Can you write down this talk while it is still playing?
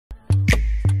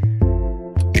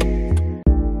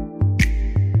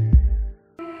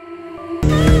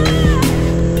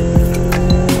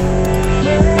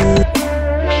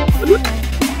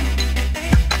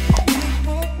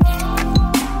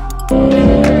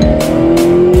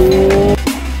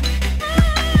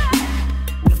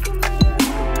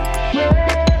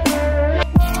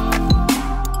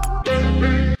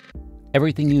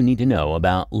Everything you need to know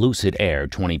about Lucid Air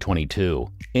 2022.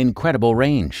 Incredible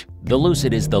range. The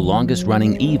Lucid is the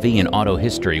longest-running EV in auto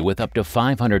history with up to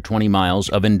 520 miles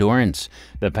of endurance.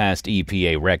 The past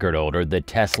EPA record holder, the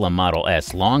Tesla Model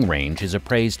S long range, is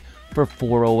appraised for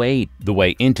 408. The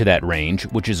way into that range,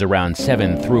 which is around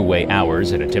 7 thruway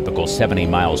hours at a typical 70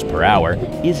 miles per hour,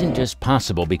 isn't just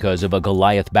possible because of a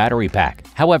Goliath battery pack.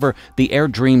 However, the Air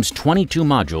Dream's 22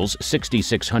 modules,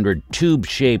 6,600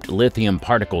 tube-shaped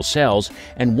lithium-particle cells,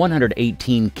 and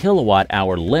 118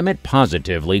 kilowatt-hour limit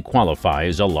positively qualify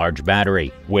as a large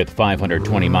battery. With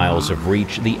 520 miles of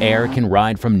reach, the Air can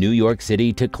ride from New York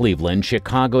City to Cleveland,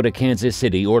 Chicago to Kansas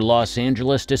City, or Los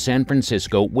Angeles to San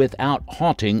Francisco without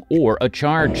halting or a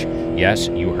charge. Yes,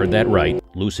 you heard that right.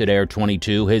 Lucid Air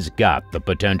 22 has got the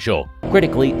potential.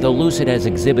 Critically, the Lucid has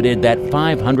exhibited that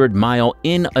 500-mile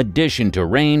in addition to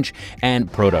range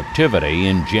and productivity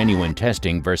in genuine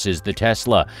testing versus the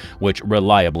Tesla, which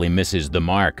reliably misses the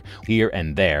mark. Here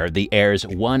and there, the Air's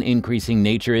one increasing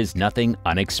nature is nothing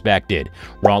unexpected.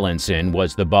 Rawlinson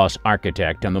was the boss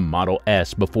architect on the Model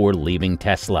S before leaving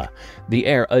Tesla. The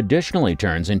Air additionally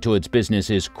turns into its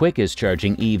business's quickest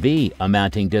charging EV,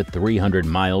 amounting to 300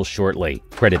 miles shortly.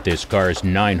 Credit this car's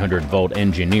 900-volt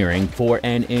engineering for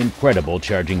an incredible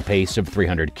charging pace of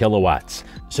 300 kilowatts.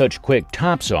 Such quick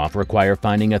tops-off require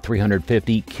finding a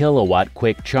 350-kilowatt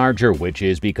quick charger, which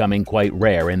is becoming quite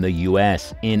rare in the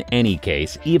U.S. In any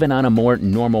case, even on a more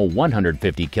normal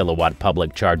 150-kilowatt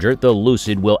public charger, the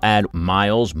Lucid will add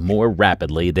miles more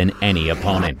rapidly than any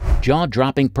opponent.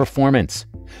 Jaw-dropping performance.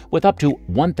 With up to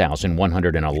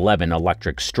 1,111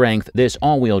 electric strength, this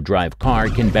all-wheel drive car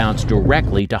can bounce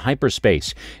directly to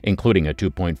hyperspace, including a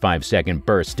 2.5-second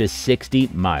burst to 60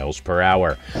 miles per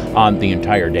hour. On the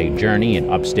entire day journey in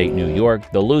upstate New York,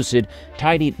 the Lucid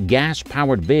tidied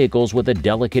gas-powered vehicles with a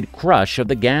delicate crush of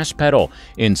the gas pedal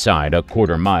inside a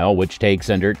quarter mile, which takes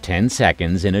under 10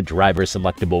 seconds in a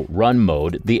driver-selectable run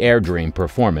mode. The Air Dream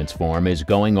performance form is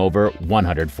going over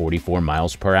 144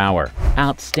 miles per hour.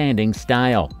 Outstanding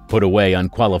style. Put away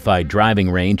unqualified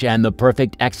driving range and the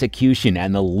perfect execution,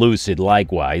 and the Lucid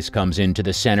likewise comes into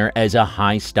the center as a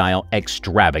high-style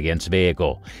extravagance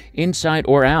vehicle. Inside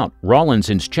or out,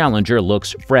 Rawlinson's Challenger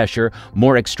looks fresher,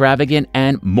 more extravagant,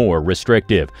 and more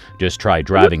restrictive. Just try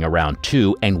driving around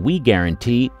 2, and we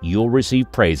guarantee you'll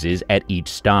receive praises at each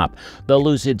stop. The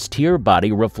Lucid's tier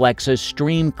body reflects a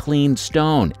stream-clean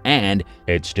stone, and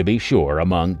it's, to be sure,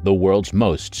 among the world's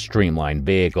most streamlined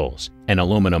vehicles. An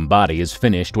aluminum body is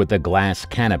finished with a glass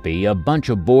canopy, a bunch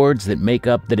of boards that make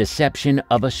up the deception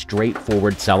of a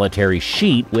straightforward solitary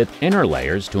sheet with inner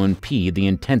layers to impede the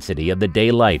intensity of the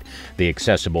daylight. The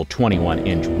accessible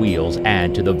 21-inch wheels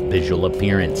add to the visual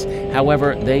appearance.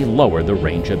 However, they lower the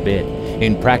range a bit.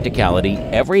 In practicality,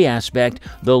 every aspect,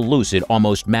 the Lucid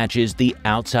almost matches the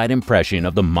outside impression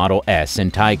of the Model S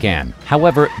and Taycan.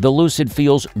 However, the Lucid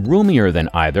feels roomier than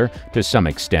either, to some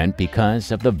extent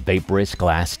because of the vaporous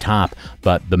glass top,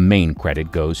 but the main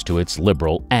credit goes to its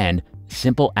liberal and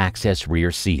simple access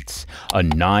rear seats. A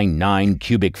 9.9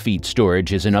 cubic feet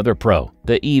storage is another pro.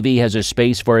 The EV has a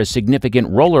space for a significant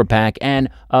roller pack and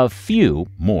a few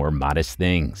more modest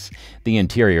things. The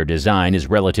interior design is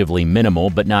relatively minimal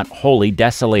but not wholly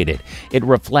desolated. It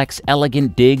reflects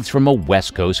elegant digs from a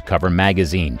West Coast cover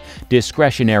magazine.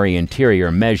 Discretionary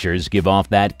interior measures give off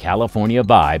that California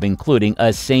vibe, including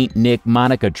a St. Nick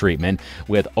Monica treatment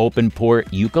with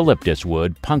open-port eucalyptus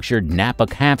wood, punctured Napa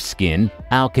calfskin,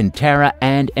 Alcantara,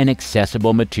 and an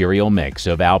accessible material mix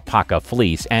of alpaca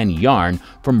fleece and yarn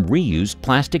from reused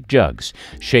plastic jugs.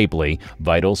 Shapely,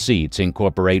 Vital seats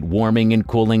incorporate warming and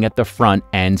cooling at the front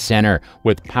and center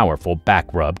with powerful back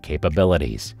rub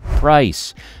capabilities.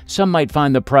 Price. Some might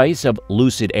find the price of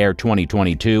Lucid Air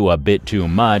 2022 a bit too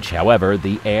much. However,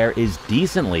 the Air is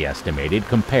decently estimated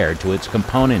compared to its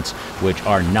components, which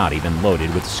are not even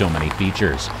loaded with so many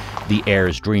features. The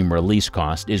Air's Dream release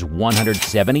cost is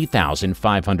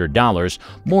 $170,500,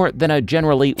 more than a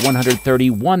generally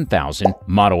 $131,000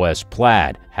 Model S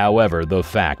Plaid. However, the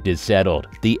fact is settled.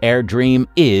 The Air Dream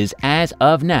is, as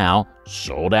of now,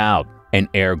 sold out. An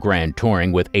Air Grand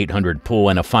Touring with 800 pull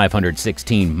and a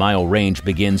 516-mile range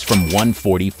begins from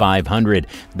 $140,500.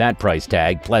 That price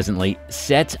tag pleasantly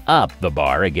sets up the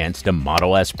bar against a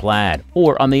Model S Plaid.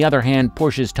 Or, on the other hand,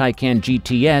 Porsche's Taycan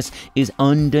GTS is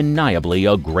undeniably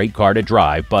a great car to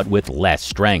drive, but with less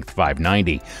strength,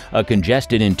 $590. A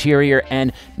congested interior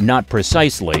and not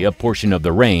precisely a portion of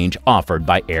the range offered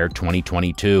by Air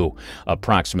 2022,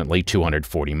 approximately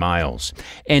 240 miles.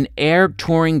 An Air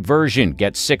Touring version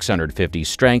gets $650 450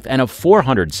 strength and a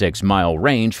 406-mile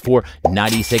range for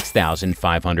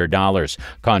 $96,500.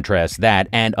 Contrast that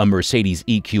and a Mercedes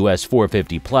EQS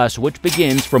 450 Plus, which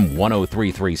begins from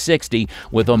 $103,360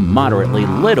 with a moderately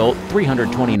little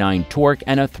 329 torque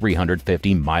and a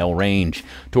 350-mile range.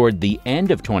 Toward the end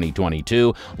of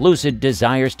 2022, Lucid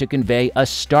desires to convey a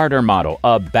starter model,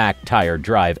 a back tire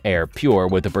drive Air Pure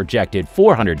with a projected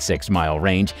 406-mile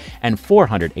range and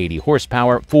 480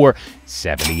 horsepower for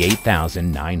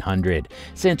 $78,900.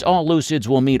 Since all Lucids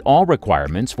will meet all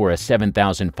requirements for a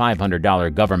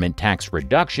 $7,500 government tax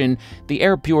reduction, the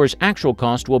Air Pure's actual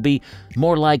cost will be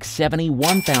more like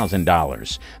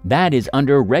 $71,000. That is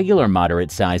under regular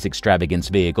moderate-size extravagance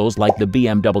vehicles like the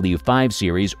BMW 5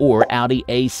 Series or Audi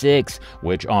A6,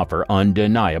 which offer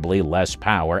undeniably less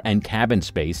power and cabin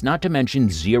space, not to mention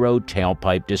zero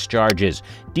tailpipe discharges,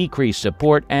 decreased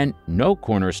support, and no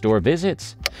corner store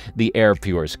visits. The Air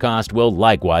Pure's cost will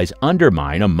likewise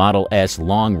undermine a Model S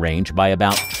long range by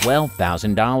about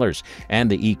 $12,000, and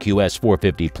the EQS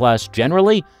 450 Plus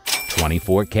generally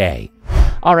 $24K.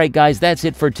 Alright guys, that's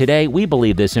it for today. We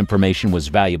believe this information was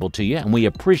valuable to you, and we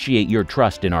appreciate your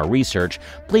trust in our research.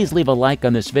 Please leave a like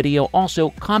on this video.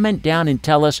 Also, comment down and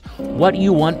tell us what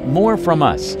you want more from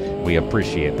us. We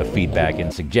appreciate the feedback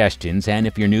and suggestions, and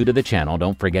if you're new to the channel,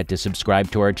 don't forget to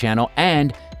subscribe to our channel,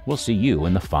 and we'll see you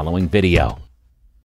in the following video.